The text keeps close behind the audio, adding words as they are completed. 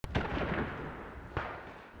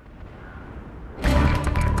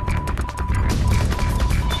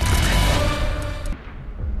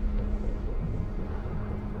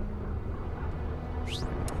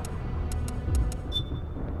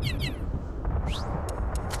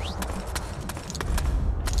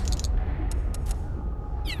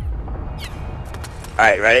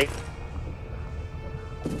Alright, ready?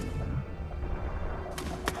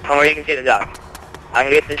 Come where you can see the duck. I'm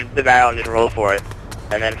gonna get the barrel and just roll for it.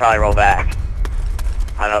 And then probably roll back.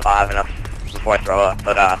 I don't know if I'll have enough before I throw up,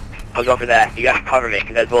 but I'll go for that. You guys cover me,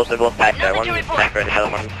 because they're both back there. One's a sniper and the other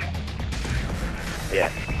one's... Yeah.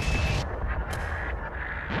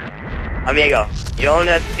 Amigo, you don't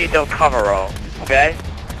necesito cover roll, okay?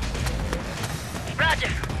 Roger.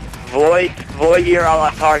 Void your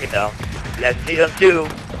on target though. Necesito two,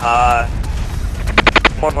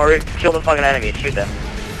 more kill the fucking enemies, shoot them.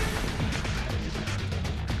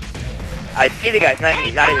 I see the guy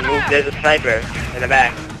sniping, not even moved, there's a sniper in the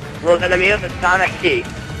back. Los enemigos están aquí.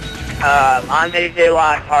 Antes de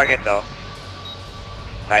la target though.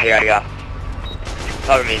 Alright, here I go.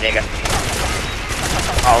 Cover me, nigga.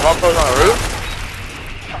 Oh, Loco's on the roof?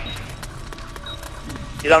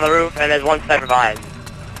 He's on the roof, and there's one sniper behind.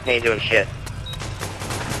 He ain't doing shit.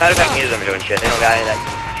 Matter of fact, neither of them are doing shit. They don't got anything.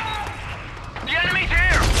 The enemy's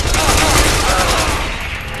here!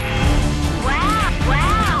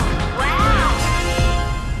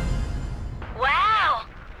 Wow!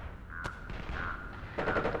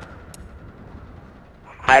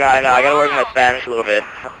 I know, I gotta work on my Spanish a little bit.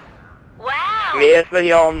 Wow! Mi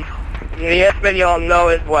español no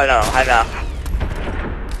es bueno, I know.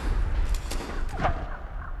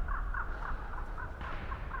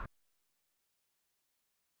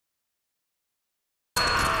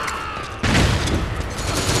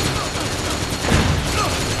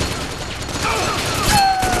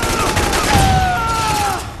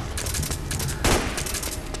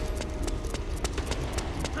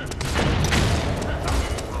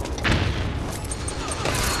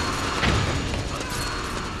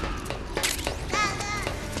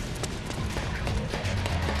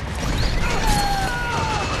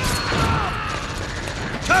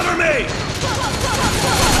 Cover me!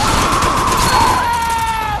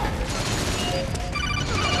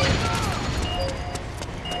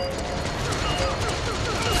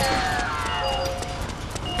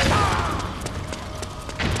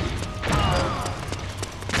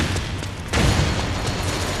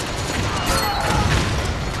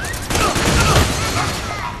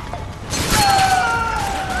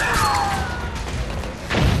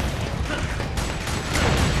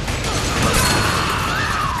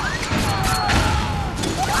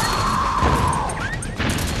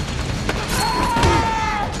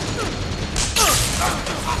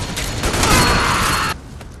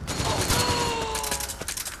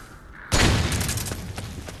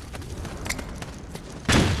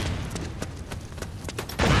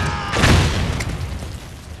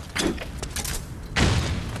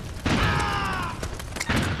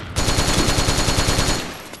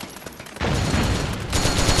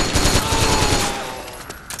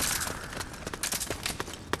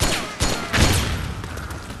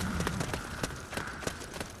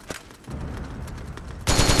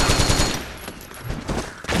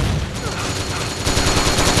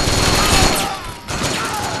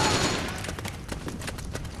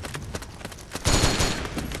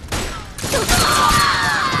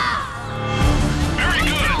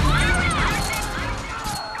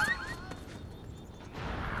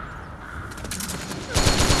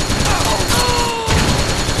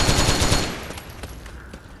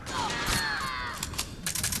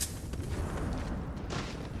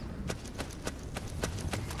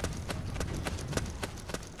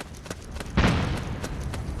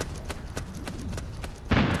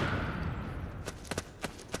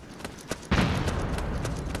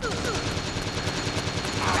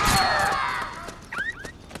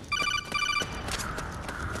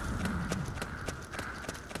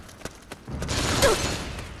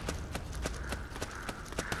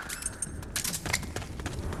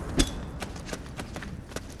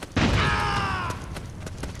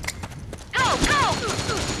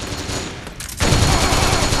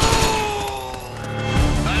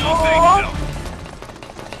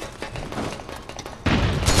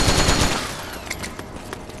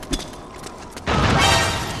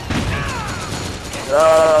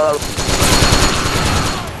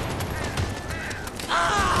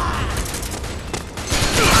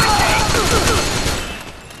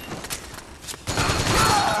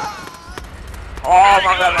 Oh,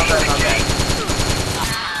 my bad, my bad, my bad.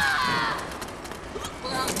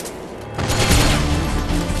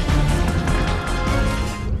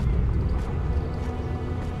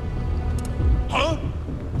 Huh?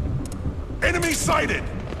 Enemy sighted!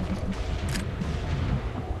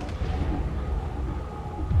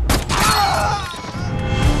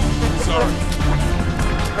 Sorry.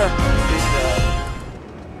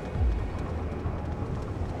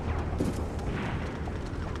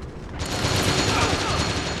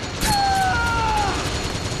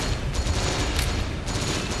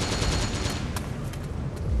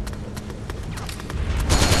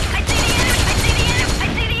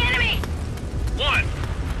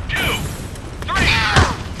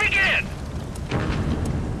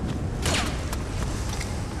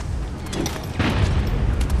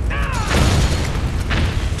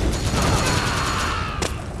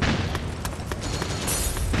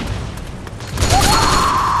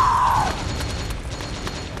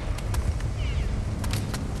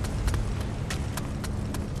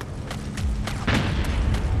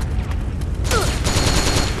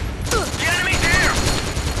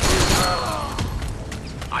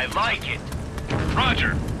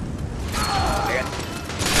 Roger.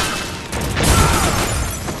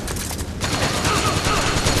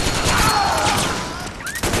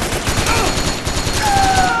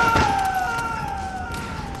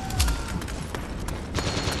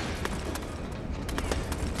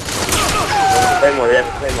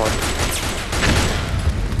 Play more.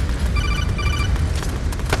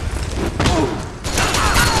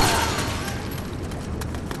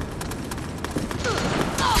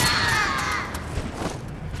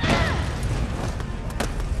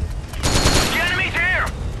 The enemy's here.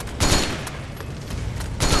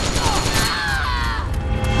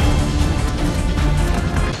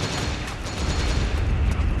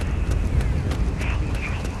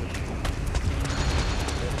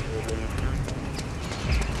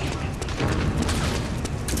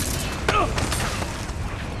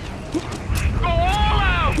 Go all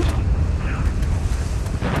out.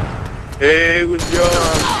 Hey, good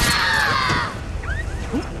job.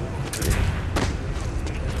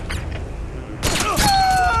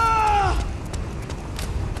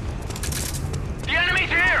 The enemy's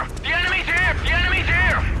here. The enemy's here. The enemy's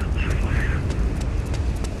here.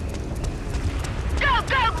 Go,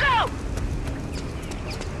 go, go.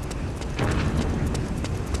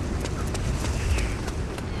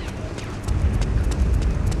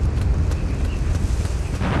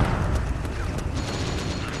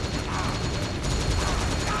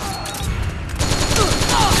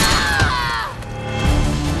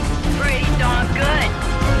 Pretty darn good.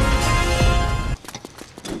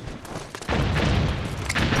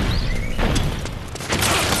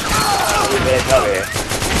 We made it over here.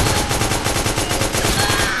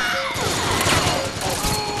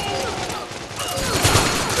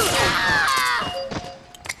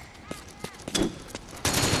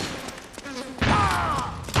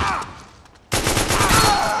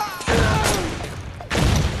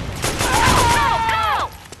 Go, go.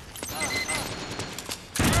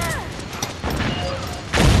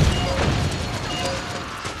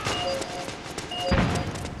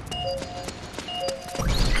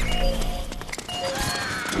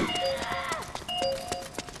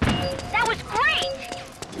 That was great!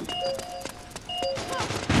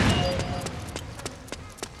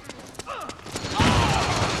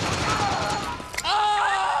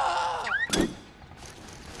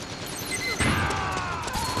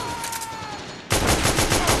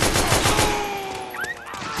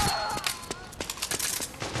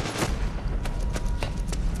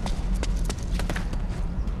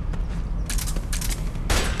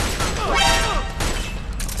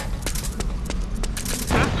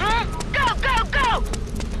 Go, go, go!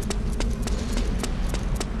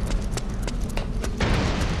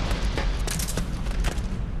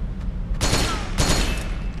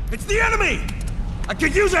 It's the enemy! I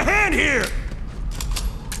could use a hand here!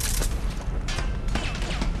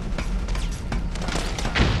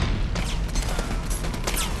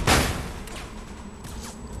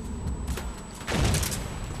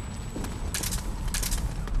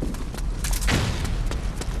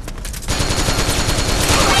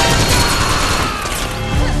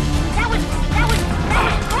 That was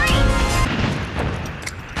great!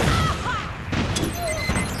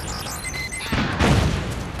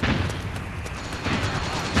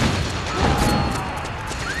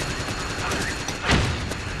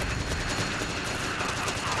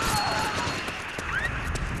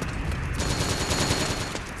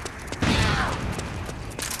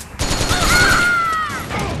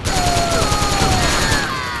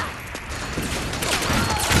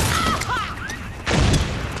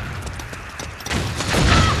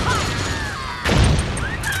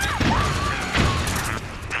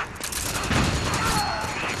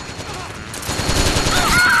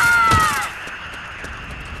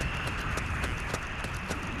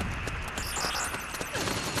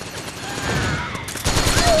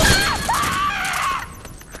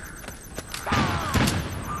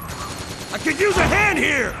 I could use a hand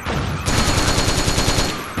here!